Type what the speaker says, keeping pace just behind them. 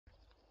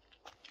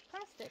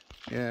it.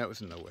 Yeah, it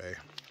was in the way.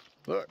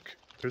 Look,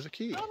 there's a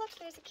key. Oh, look,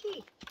 there's a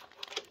key.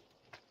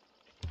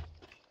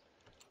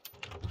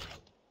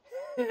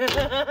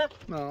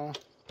 No.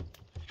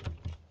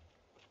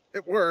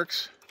 It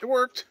works. It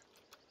worked.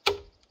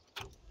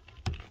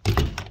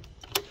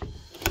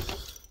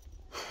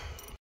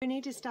 You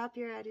need to stop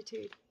your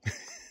attitude.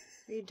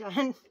 Are you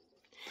done?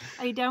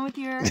 Are you done with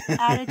your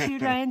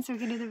attitude, Ryan, so we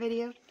can do the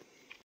video?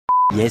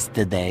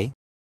 Yesterday.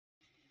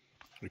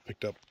 We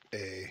picked up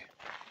a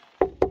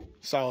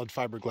solid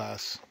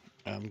fiberglass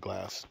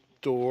glass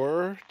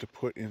door to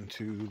put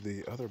into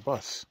the other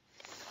bus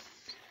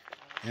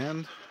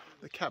and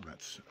the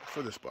cabinets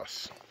for this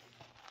bus.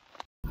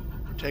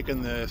 We're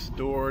taking this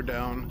door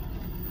down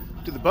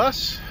to the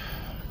bus.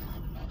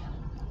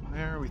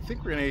 There, we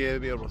think we're going to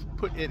be able to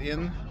put it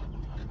in,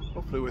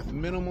 hopefully with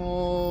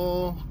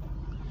minimal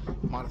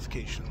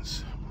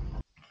modifications.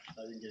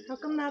 How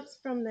come that's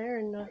from there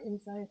and not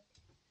inside?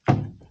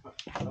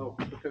 Oh,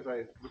 because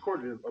I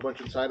recorded a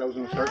bunch inside. I was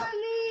going to start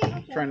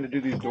trying to do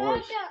these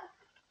doors.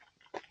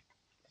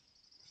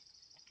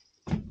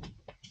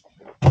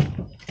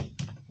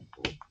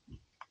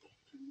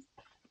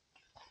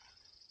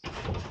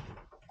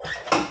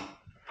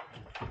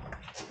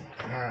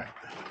 All right.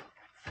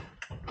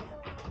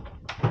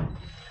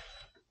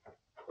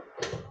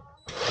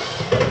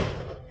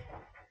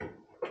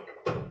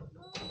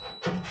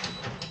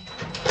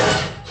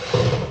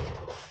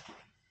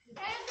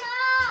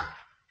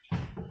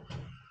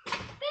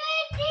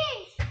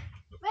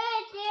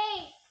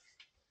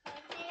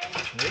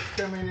 It's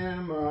coming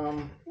in,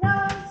 Mom.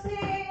 No,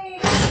 see.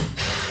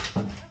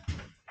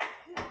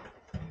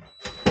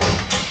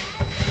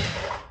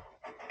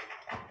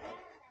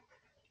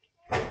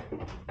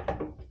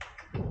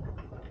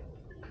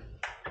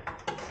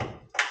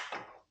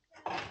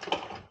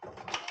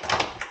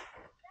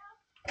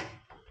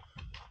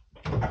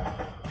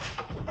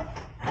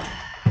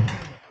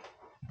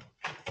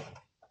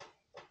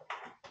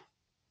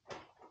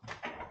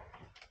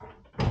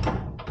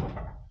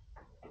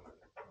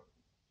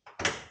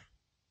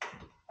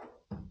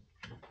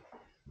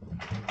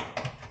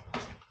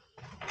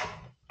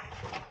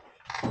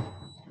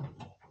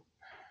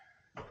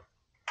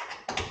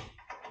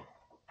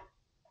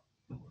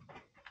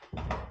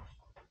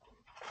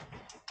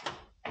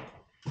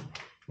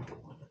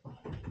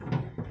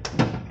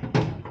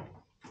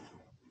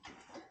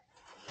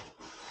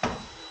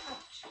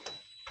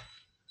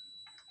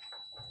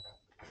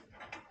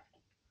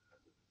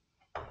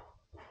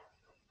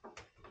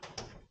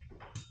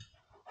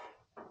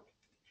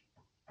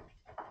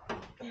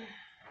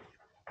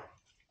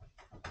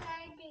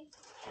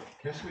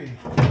 Yes, sweetie.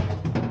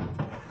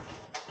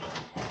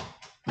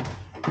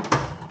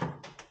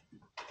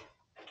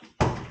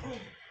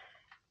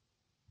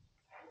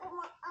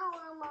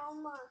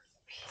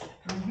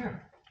 Come here.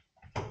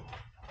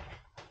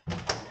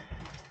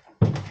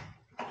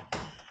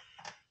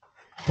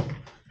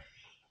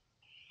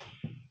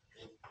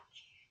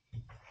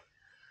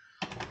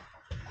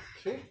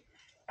 See?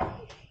 Hi,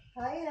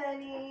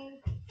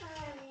 honey.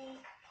 Honey.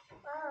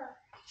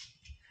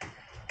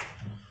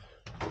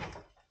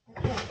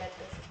 I can't get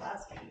this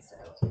last piece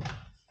out.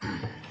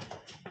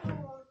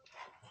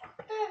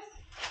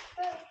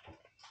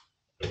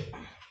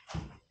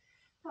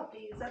 I'll have to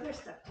use other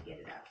stuff to get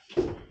it out.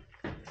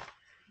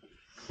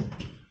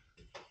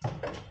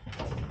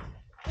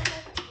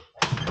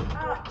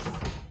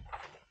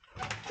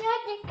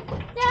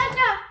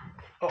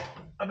 Oh,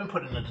 I've been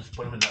putting them, just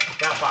put them in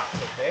that box,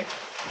 okay?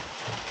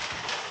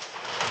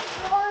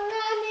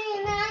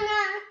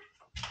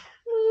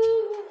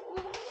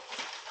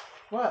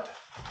 What?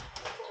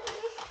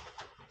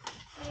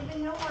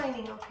 Baby, no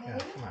whining, okay? Yeah,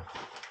 come on.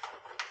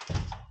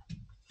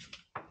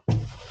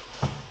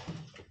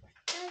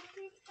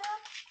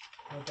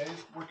 Well,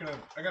 Daddy's working on.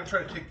 I gotta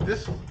try to take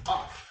this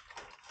off.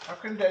 How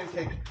can Daddy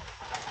take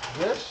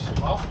this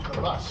off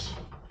the bus?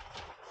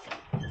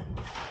 Do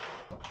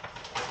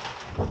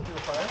a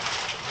fire?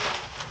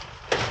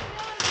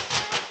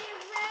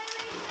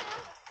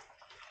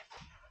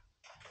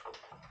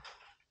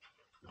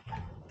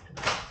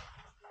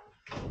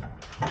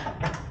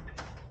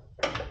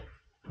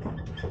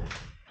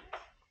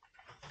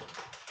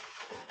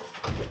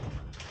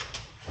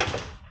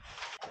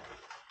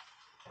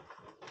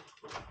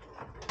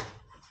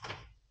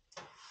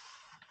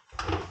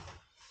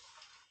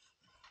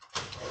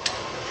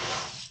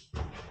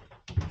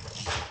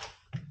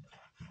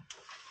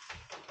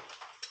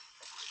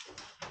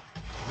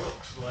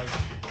 Looks like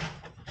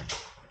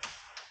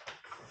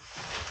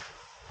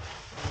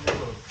I'm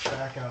able to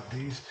back out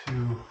these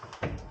two.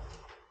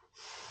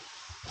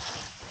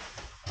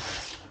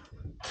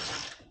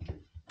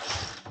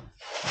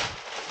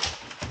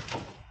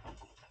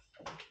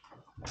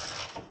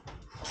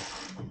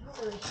 I'm not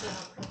really sure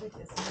how perfect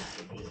this needs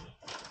to be.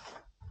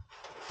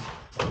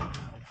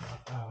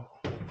 Out.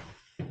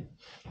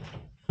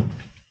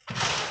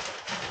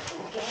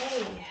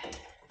 Okay.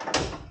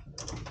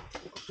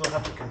 Still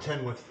have to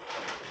contend with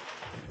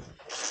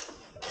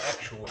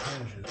actual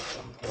hinges.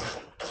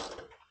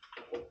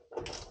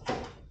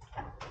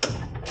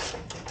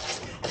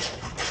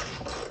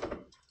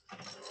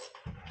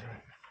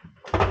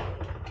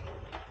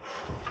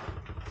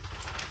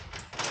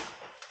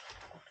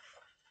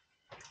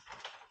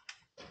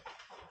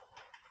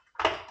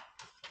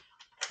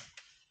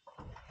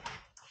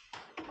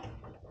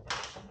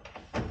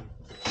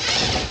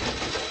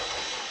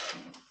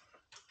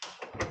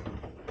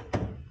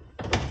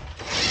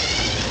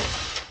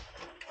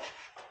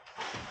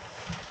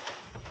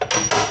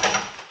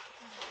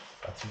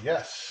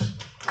 Yes.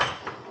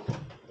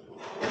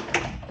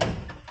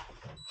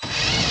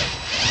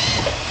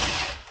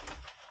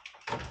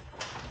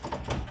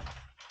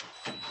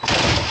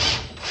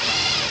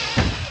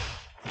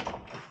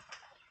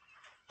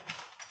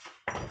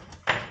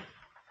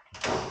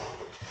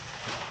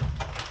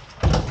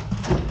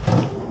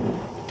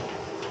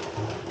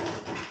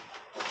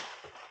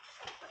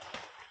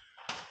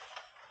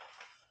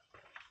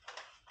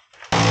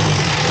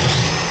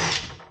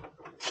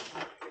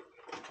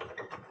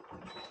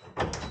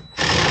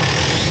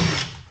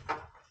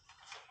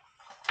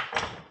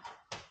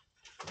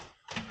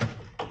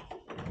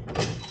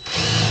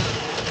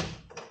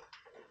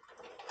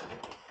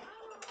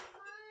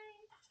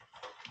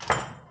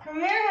 Come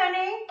here,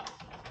 honey.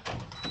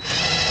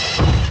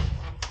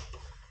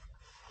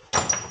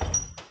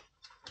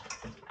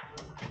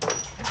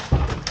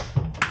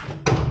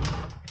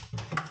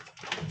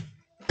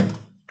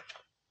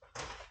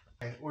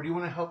 Okay, or do you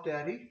want to help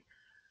Daddy?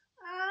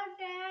 Oh,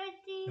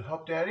 Daddy. You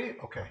help Daddy?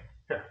 Okay,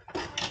 here.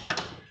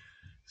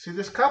 See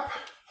this cup?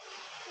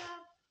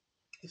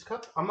 This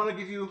cup? I'm going to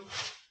give you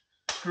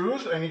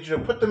screws. I need you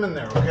to put them in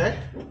there, okay?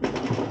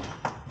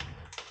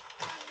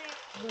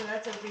 Oh,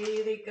 that's a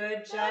really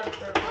good job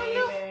for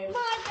Raven.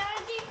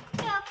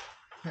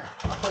 Here,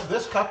 I'll put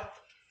this cup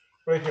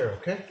right here,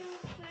 okay?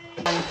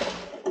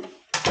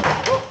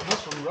 Oh,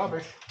 this one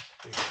rubbish.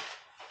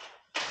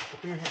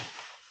 Open your hand.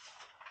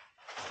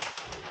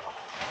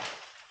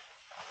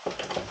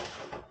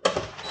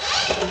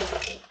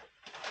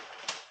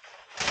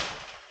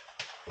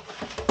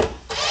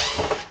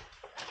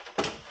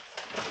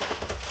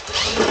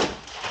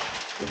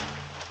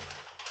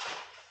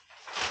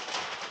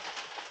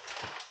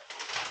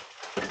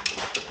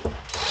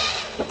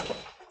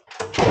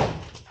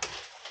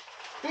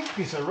 Big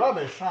piece of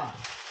rubbish, huh?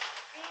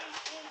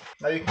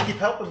 Now you can keep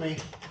helping me.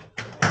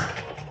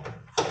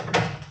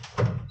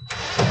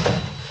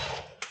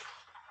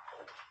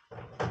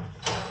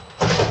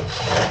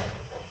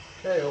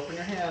 Okay, open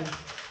your hand.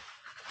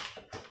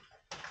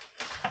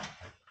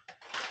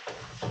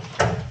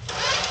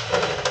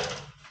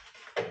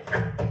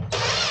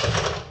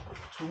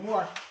 Two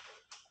more.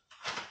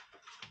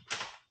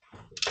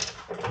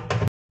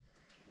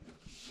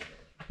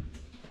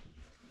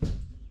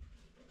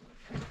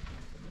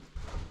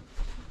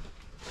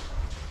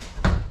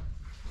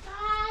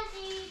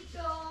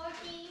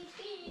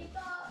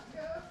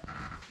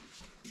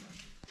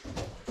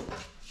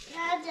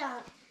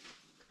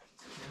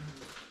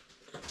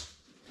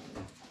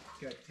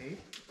 Got tape?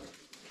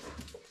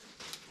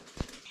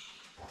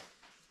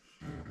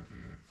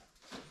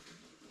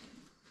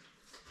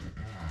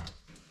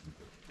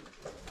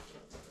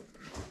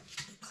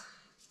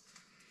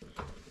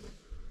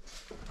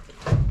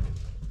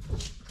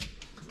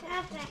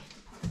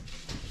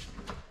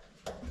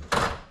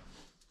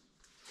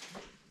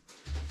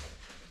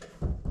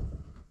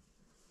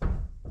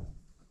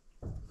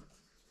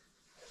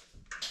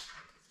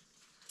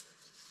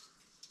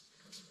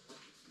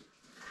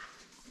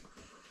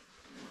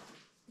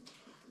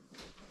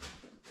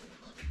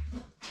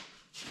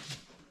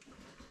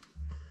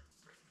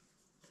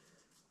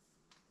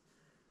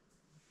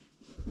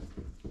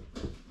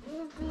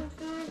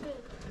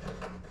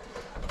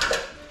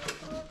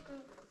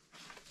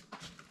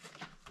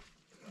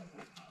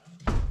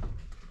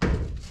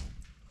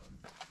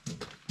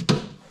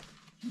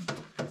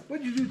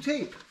 What'd you do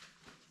tape?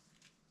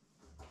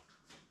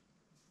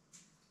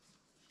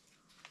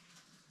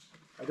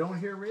 I don't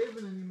hear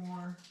Raven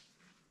anymore.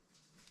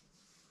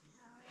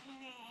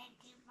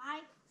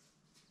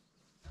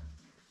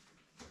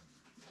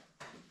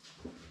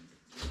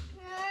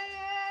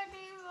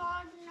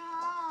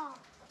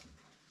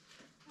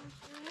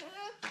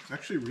 It's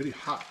actually really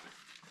hot.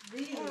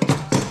 Really?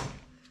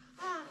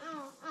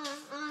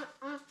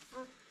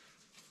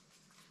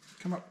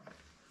 Come up.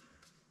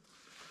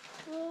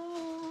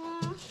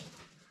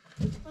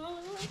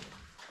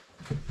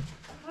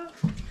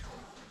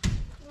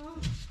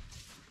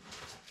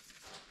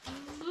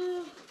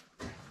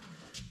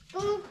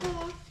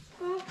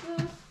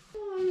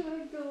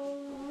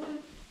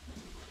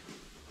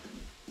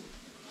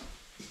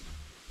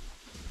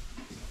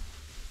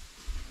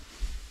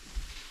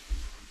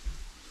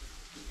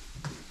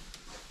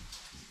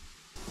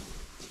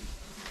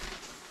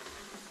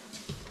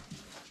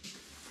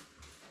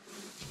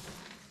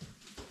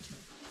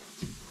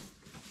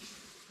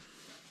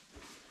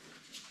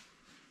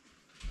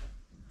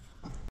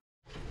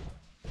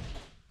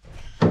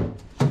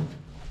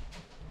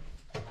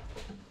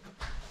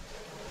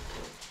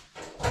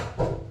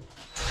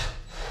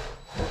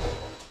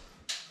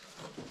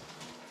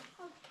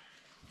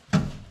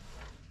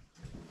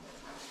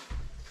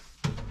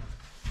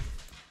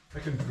 I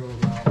can go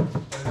around.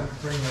 I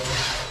didn't bring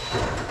those.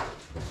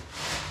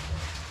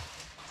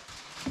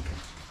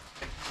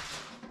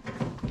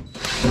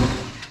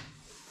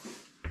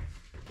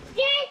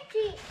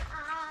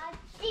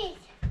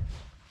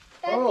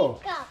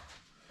 Oh.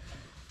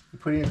 You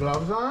putting your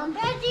gloves on?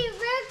 Daddy,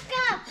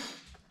 wake up!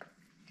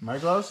 My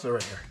gloves? They're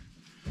right here.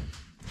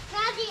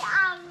 Daddy,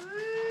 I'm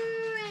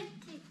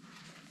ready.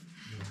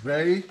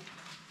 Ready?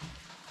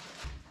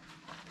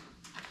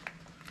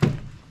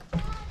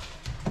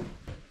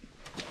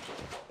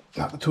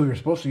 Not the tool you're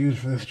supposed to use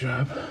for this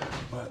job,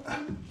 but I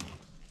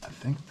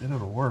think that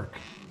it'll work.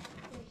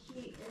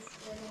 The heat is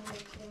getting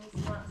like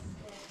things not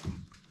stick.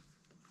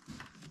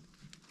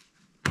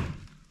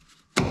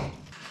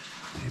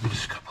 Maybe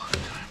just a couple at a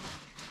time.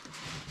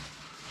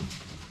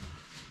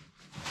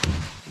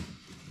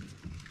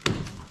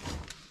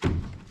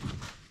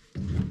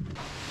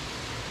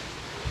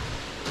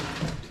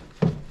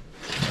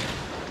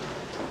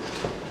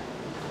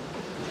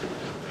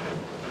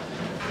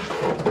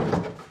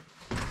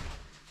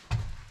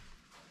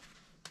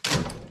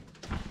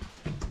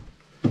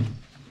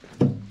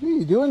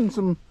 You doing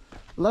some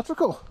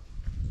electrical?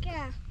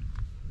 Yeah.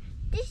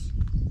 This.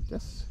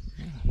 Yes.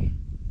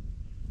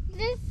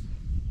 This.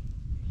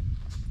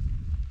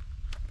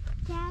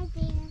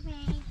 Daddy,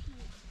 ready.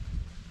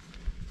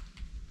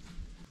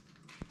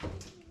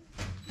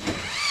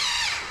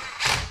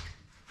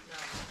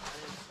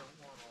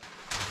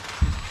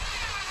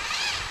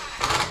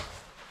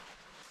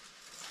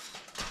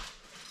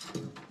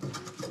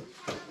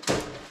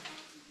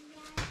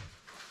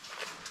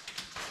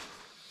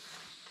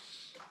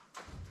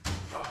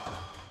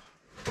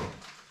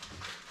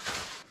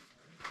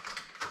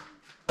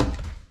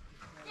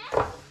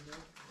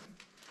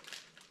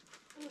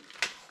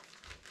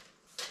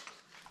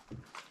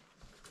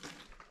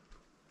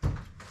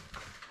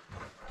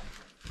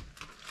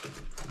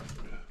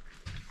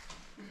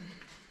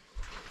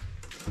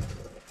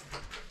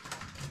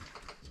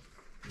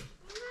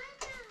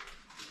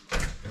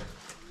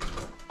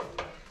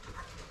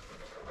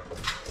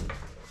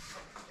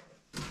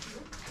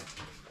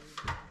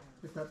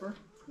 Hey, Pepper,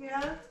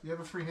 Yeah? you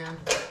have a free hand?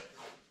 Yeah,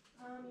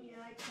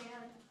 I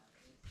can.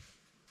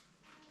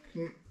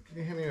 Can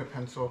you hand me a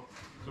pencil?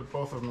 So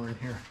both of them are in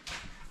here.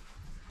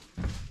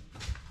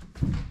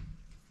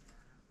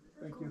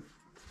 Thank you.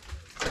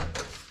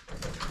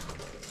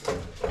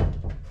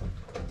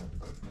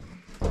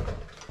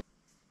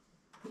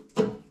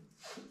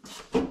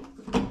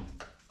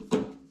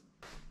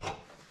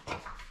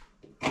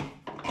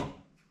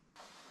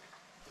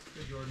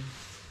 Hey, Jordan.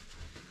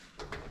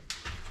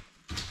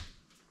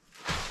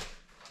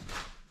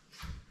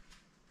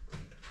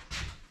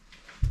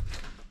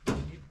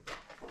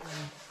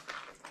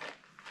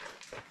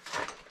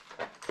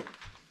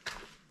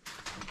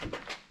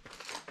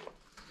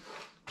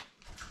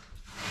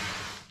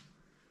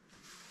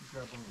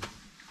 Grab one of these.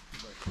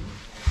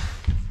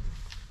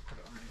 Put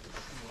it underneath the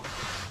floor.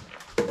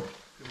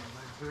 Get my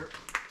legs there.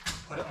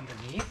 Put it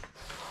underneath?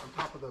 On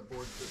top of the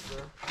board that's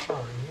there.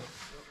 Oh, yeah.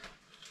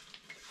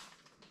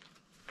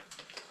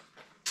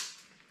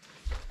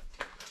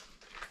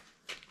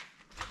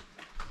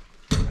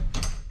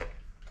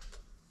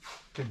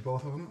 Take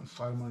both of them and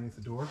slide them underneath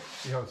the door.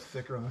 See how it's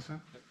thicker on this end?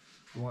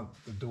 You want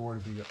the door to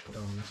be up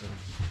down on this end.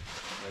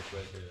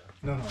 Right here.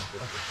 No, no. Okay,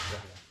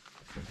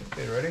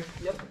 okay, ready?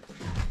 Yep.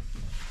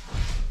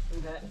 Do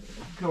that.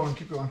 Go on,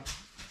 keep going.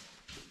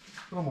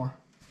 A little more.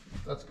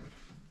 That's good.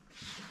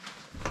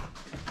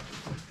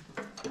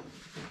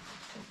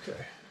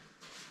 Okay.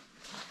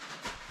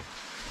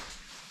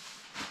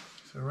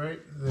 So right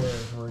there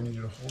is where I need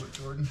you to hold it,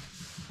 Jordan.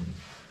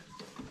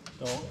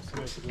 So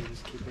basically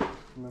just keep it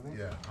moving?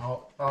 Yeah,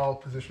 I'll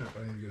position it,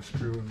 but I need to get a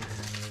screw and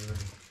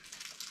everything.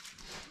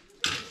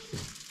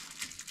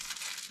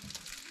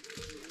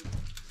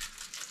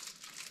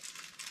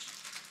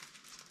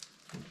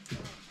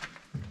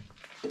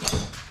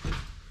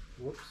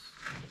 Whoops.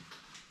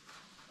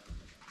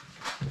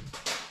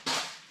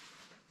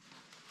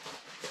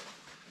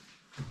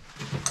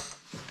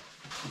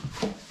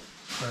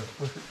 Try to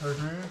push it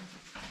towards me.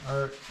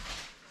 Alright,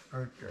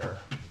 right there.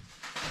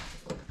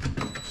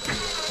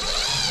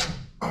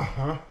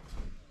 Uh-huh.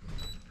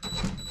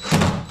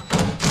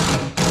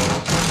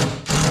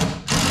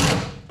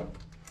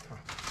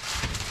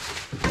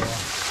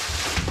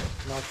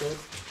 Not good?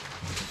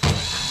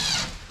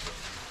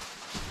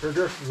 They're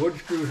just wood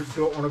screws that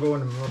don't want to go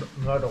in the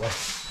middle.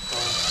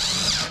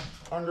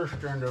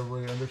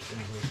 Understandably.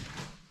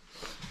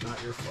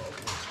 Not your fault,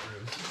 wood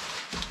screws.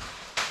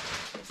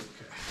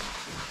 Okay.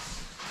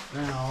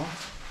 Now,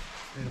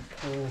 I'm going to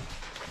pull the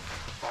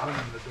bottom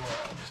of the door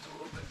out just a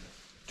little bit.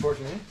 Towards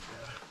me?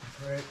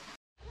 Yeah, right.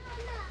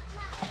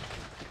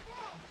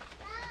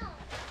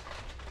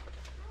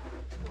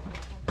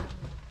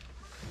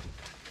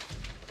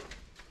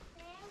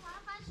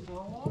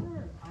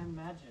 Stillwater? I'm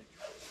magic.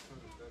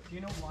 Do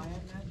you know why I'm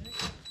magic?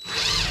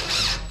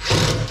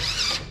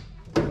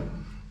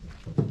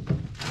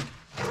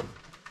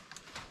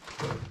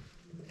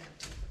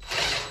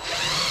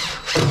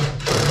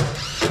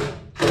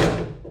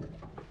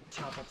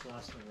 Chop up the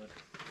rest of it.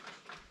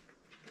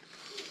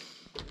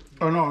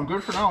 Oh no, I'm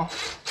good for now.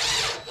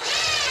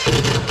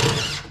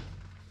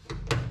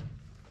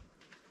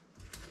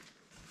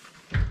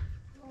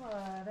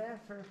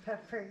 Whatever,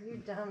 Pepper, you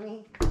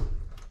dummy.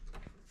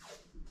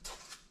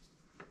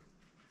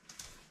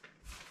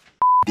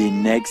 The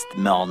next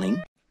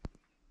morning.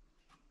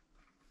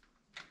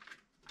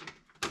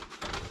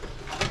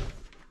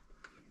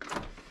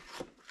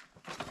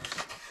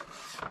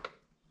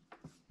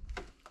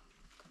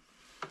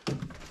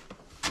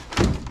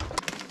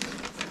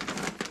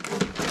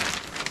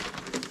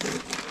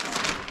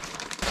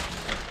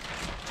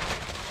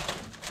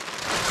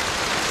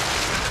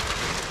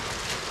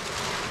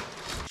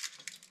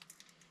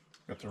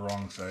 Got the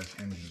wrong size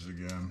hinges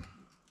again.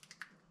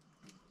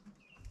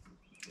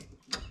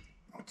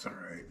 That's all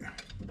right.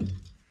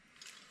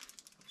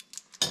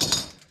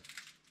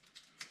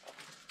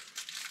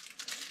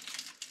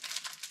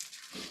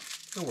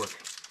 It'll work.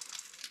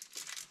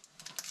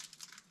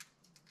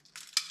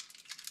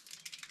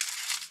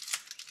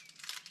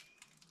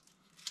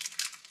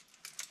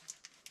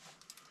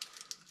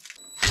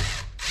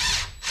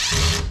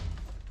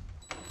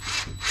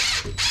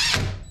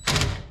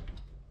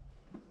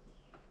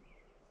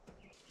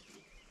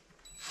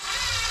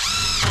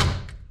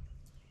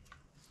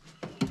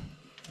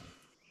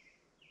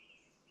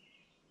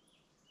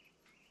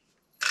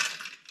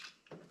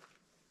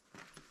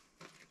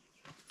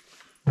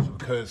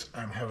 Because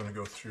I'm having to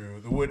go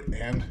through the wood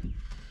and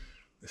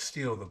the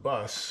steel of the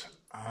bus,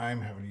 I'm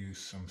having to use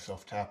some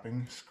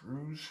self-tapping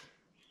screws.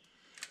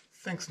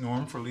 Thanks,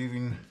 Norm, for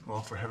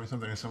for having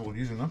something assembled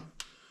using them.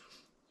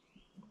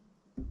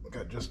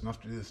 Got just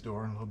enough to do this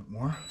door and a little bit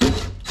more.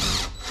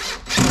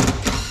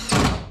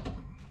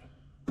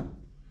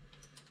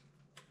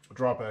 The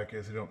drawback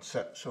is they don't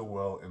set so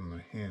well in the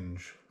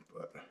hinge,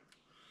 but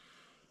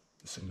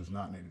this thing does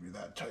not need to be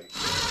that tight.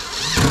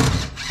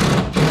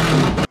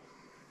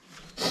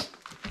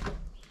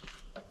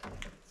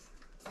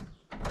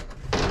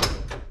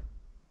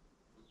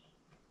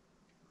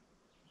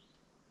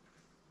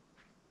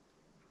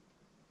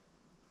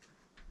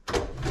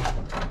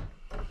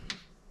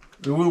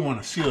 We wouldn't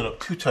want to seal it up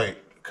too tight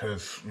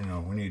because, you know,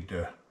 we need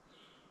to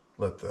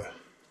let the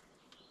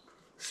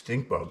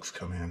stink bugs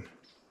come in.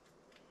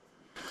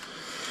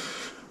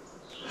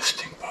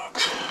 Stink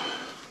bugs.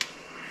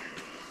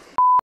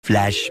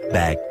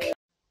 Flashback.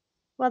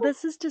 Well,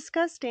 this is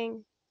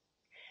disgusting.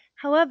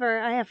 However,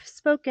 I have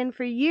spoken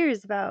for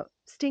years about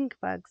stink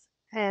bugs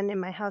and in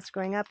my house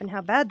growing up and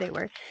how bad they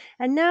were.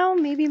 And now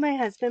maybe my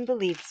husband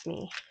believes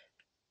me.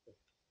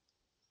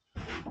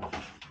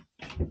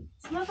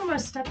 Some of them are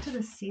stuck to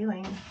the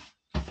ceiling.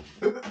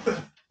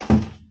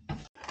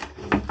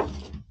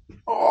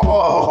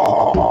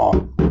 Oh!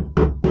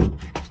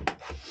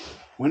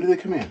 When do they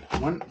come in?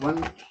 When?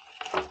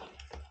 All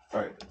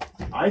right.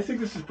 I think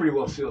this is pretty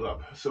well sealed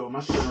up, so it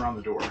must have been around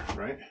the door,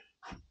 right?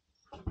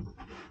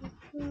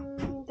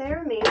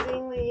 They're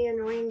amazingly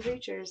annoying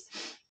creatures.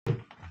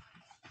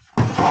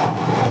 It's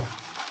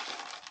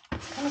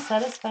kind of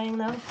satisfying,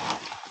 though.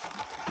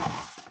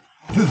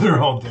 They're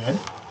all dead.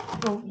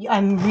 Oh,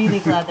 I'm really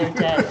glad they're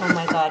dead. Oh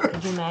my god,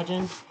 could you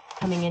imagine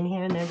coming in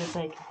here and they're just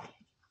like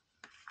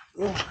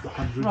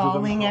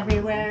crawling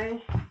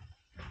everywhere?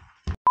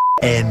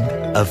 End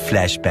of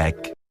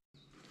flashback.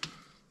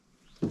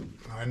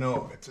 I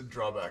know it's a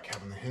drawback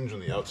having the hinge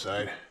on the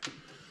outside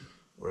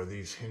where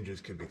these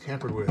hinges could be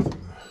tampered with.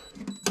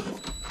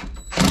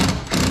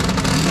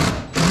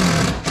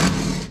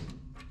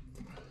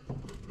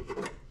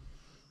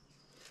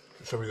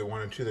 If somebody that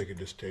wanted to, they could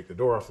just take the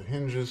door off the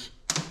hinges.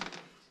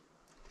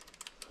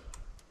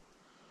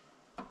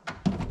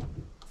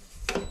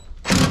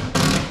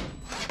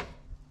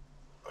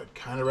 I'd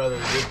kind of rather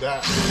they did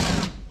that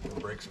than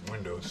break some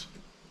windows.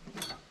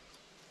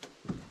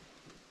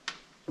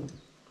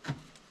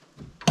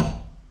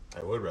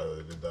 I would rather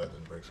they did that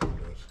than break some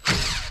windows.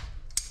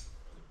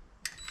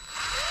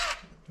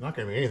 Not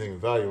going to be anything of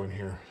value in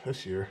here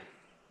this year.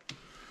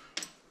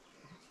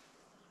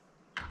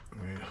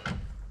 I mean,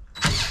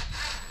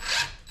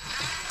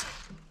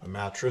 a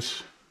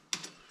mattress,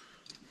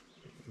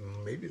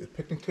 maybe the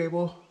picnic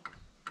table.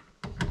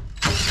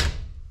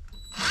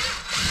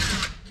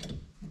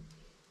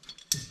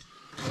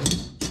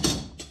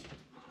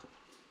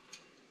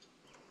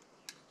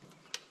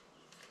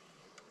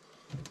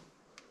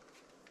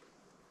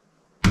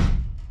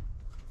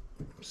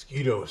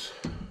 Mosquitoes.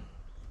 All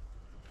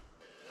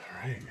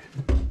right.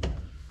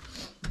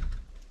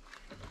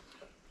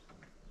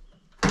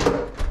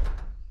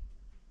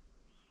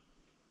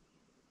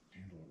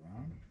 Handle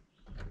around.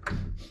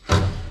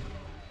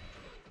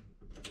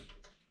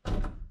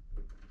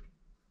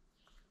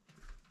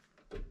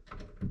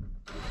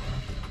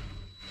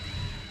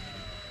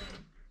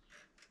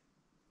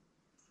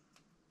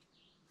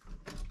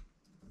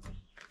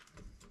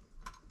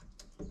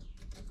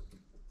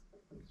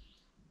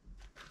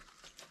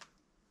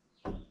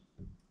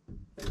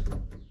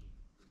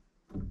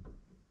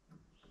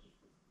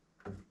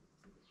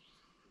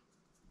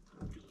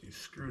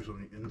 Screws on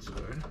the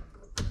inside.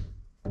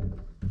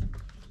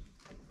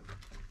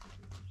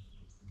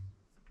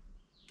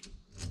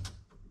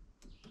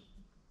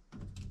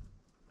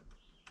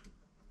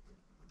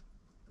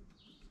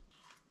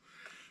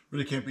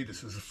 Really can't beat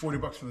this. This is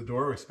 $40 for the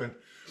door. I spent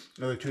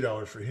another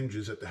 $2 for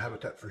hinges at the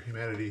Habitat for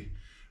Humanity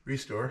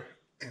Restore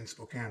in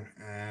Spokane,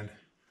 and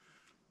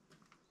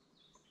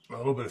a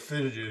little bit of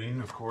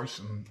fidgeting, of course.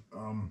 And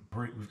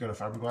we've got a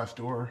fiberglass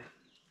door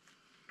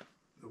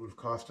that would have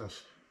cost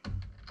us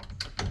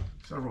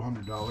several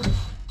 $100s.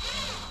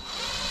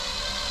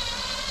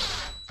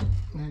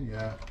 And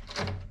yeah,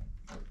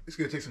 it's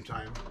gonna take some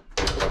time.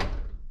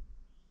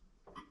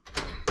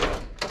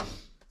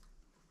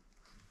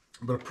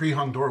 But a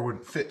pre-hung door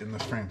wouldn't fit in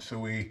this frame, so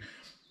we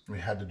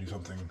had to do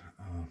something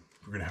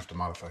we're gonna have to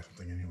modify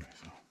something anyway,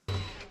 so.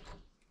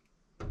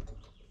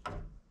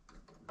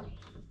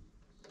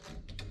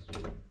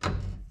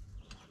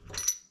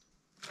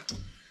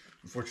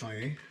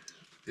 Unfortunately,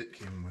 it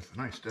came with a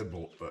nice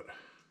deadbolt, but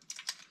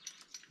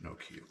no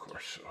key, of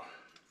course, so.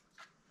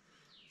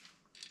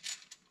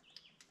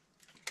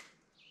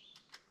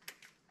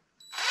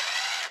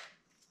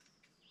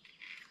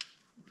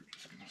 We're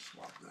just gonna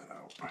swap that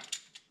out.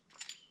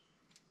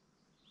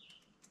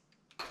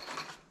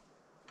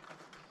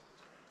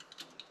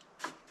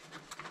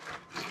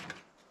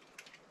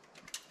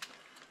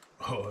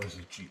 Oh, this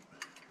is cheap.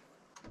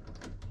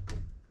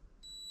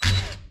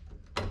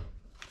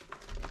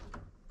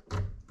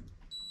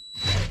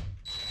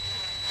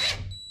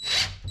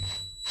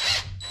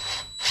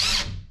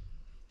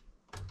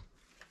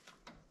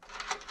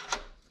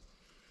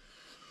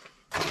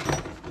 I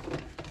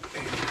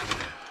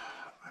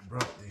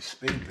brought these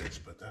spade bits,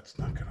 but that's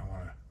not gonna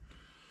wanna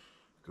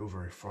go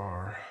very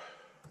far.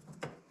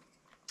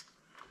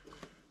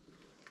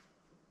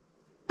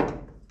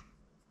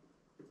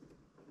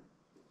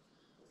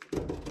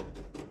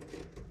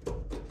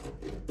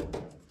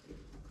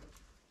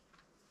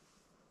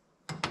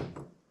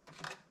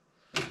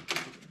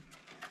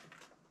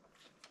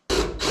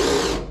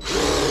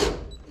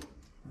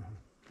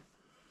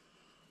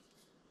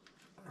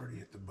 Already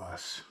hit the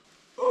bus.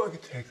 Oh, I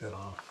could take that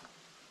off.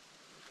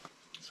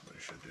 That's what I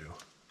should do.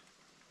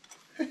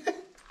 That's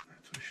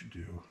what I should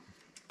do.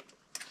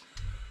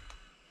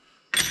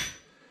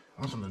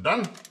 Once I'm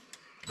done,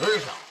 there you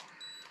go.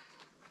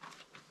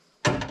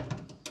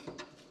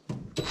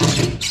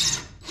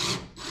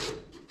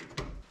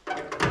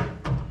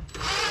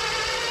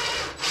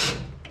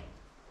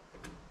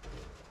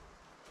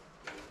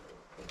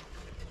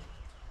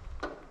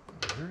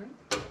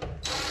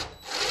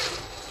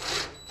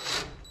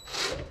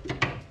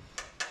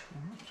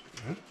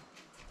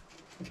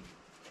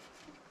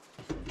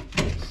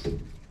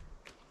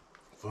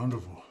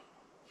 Wonderful.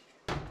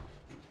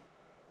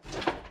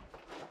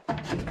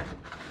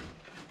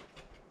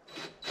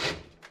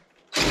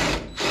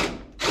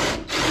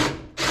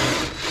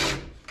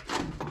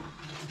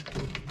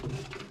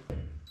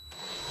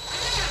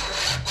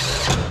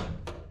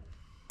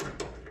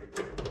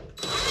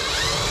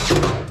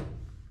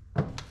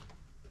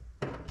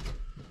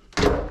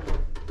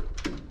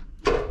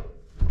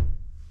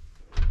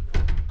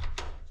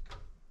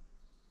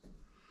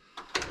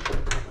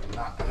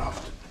 Not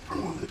enough to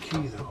remove the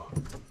key though.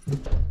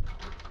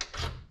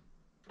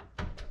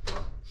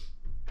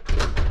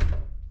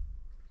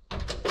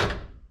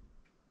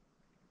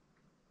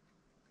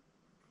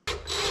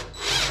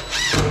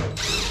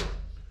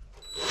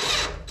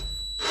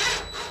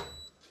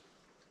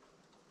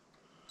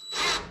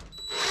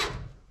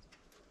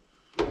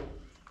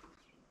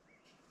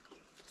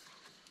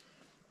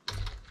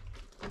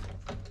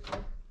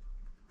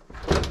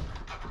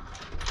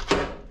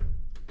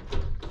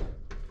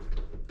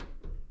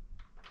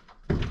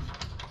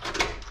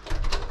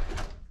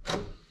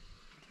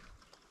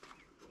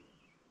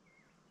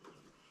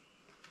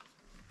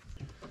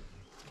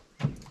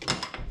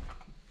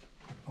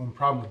 One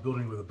problem with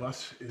building with a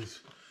bus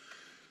is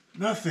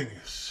nothing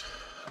is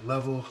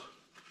level.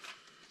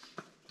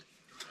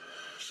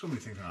 So many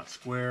things are not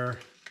square.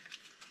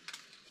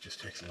 It just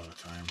takes a lot of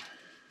time.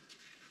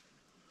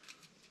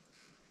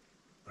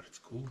 But it's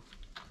cool.